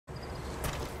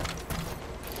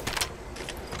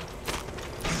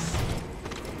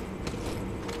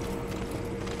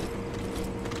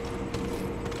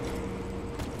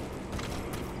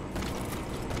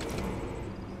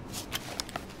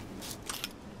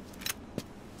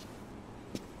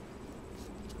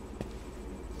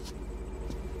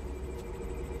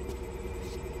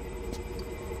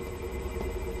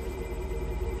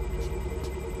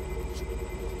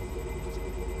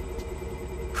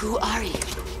Who are you?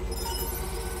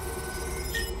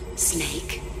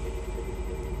 Snake?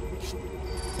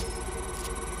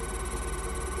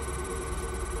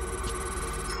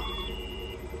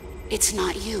 It's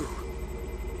not you,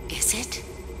 is it?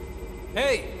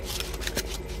 Hey!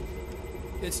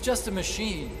 It's just a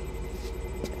machine.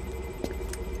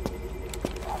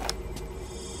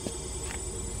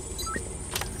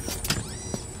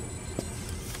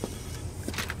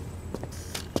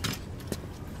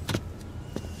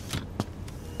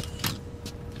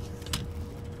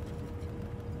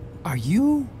 Are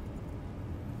you?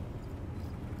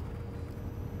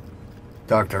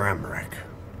 Dr. Emmerich.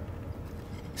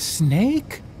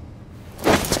 Snake?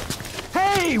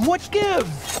 Hey, what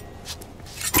gives?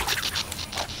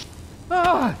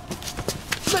 Ah!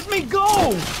 Let me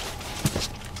go!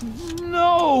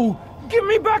 No! Give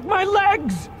me back my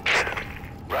legs!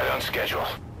 Right on schedule.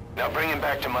 Now bring him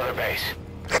back to Mother Base.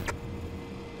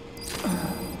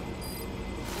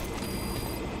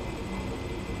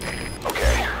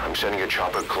 Okay, I'm sending a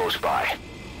chopper close by.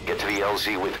 Get to the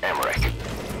LZ with Emmerich.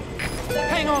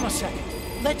 Hang on a second.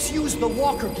 Let's use the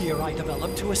walker gear I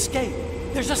developed to escape.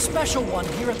 There's a special one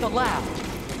here at the lab.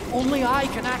 Only I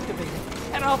can activate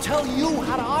it, and I'll tell you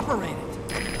how to operate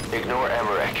it. Ignore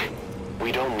Emmerich.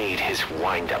 We don't need his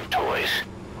wind-up toys.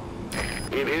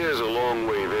 It is a long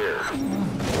way there.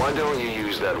 Why don't you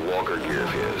use that walker gear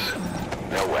of his?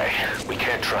 No way. We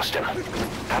can't trust him.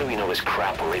 How do we know his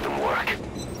crap will even work?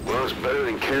 Well, it's better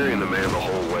than carrying the man the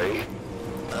whole way.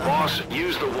 Boss,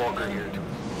 use the walker gear to...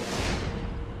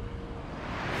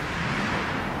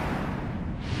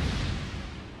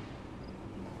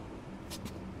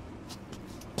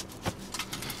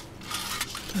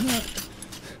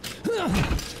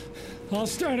 I'll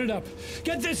start it up.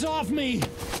 Get this off me!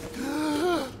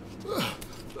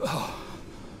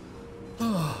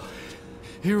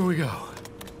 Here we go.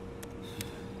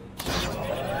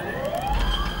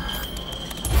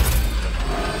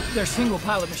 They're single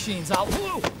pilot machines. I'll...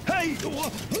 Whoa! Hey!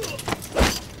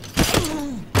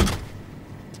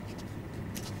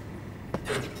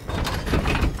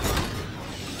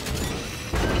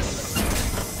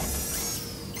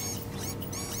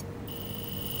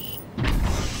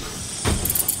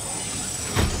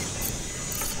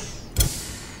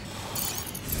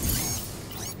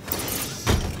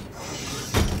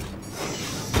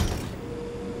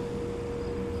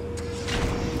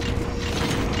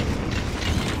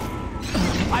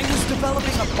 I was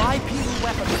developing a bipedal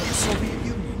weapon for the Soviet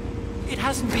Union. It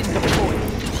hasn't been deployed.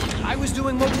 I was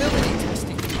doing mobility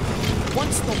testing.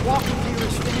 Once the walker gear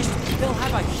is finished, they'll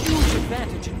have a huge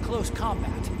advantage in close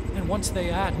combat. And once they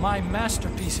add my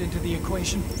masterpiece into the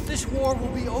equation, this war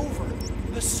will be over.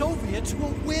 The Soviets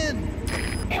will win.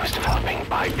 He was developing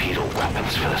bipedal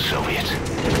weapons for the Soviets.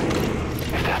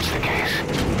 If that's the case,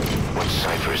 what's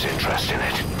Cypher's interest in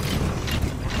it?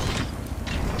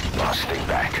 Boss, think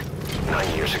back.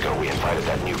 9 years ago, we invited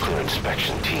that nuclear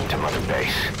inspection team to Mother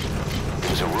Base. It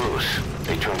was a ruse.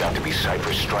 They turned out to be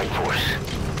Cypher's strike force.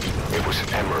 It was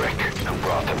Emmerich who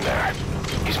brought them there.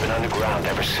 He's been underground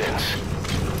ever since,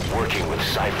 working with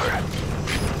Cypher.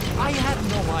 I had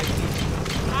no idea.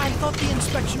 I thought the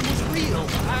inspection was real.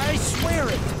 I swear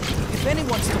it. If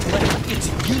anyone's to blame, it's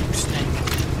you,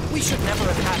 Snake. We should never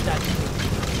have had that.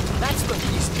 That's the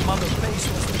reason Mother Base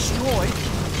was destroyed.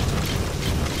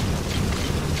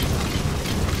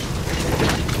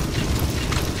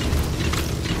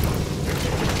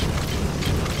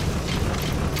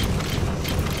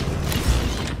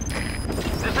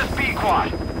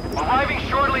 Squad, arriving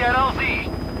shortly at LZ.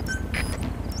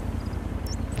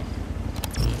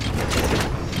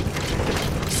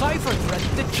 Cypher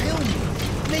threatened to kill me.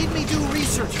 Made me do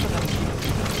research for them.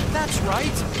 That's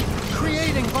right.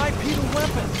 Creating bipedal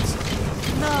weapons.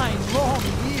 9 long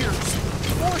years.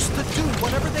 Forced to do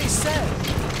whatever they said.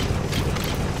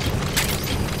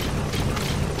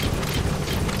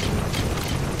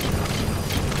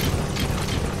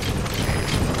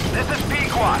 This is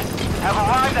P-Quad. Have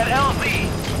arrived at LZ.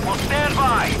 We'll stand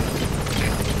by.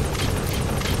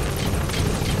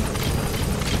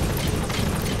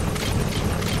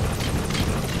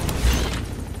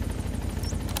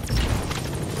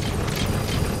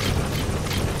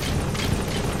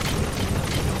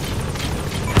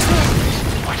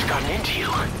 What's gotten into you?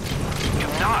 Do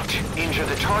not injure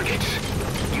the targets.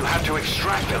 You have to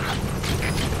extract them.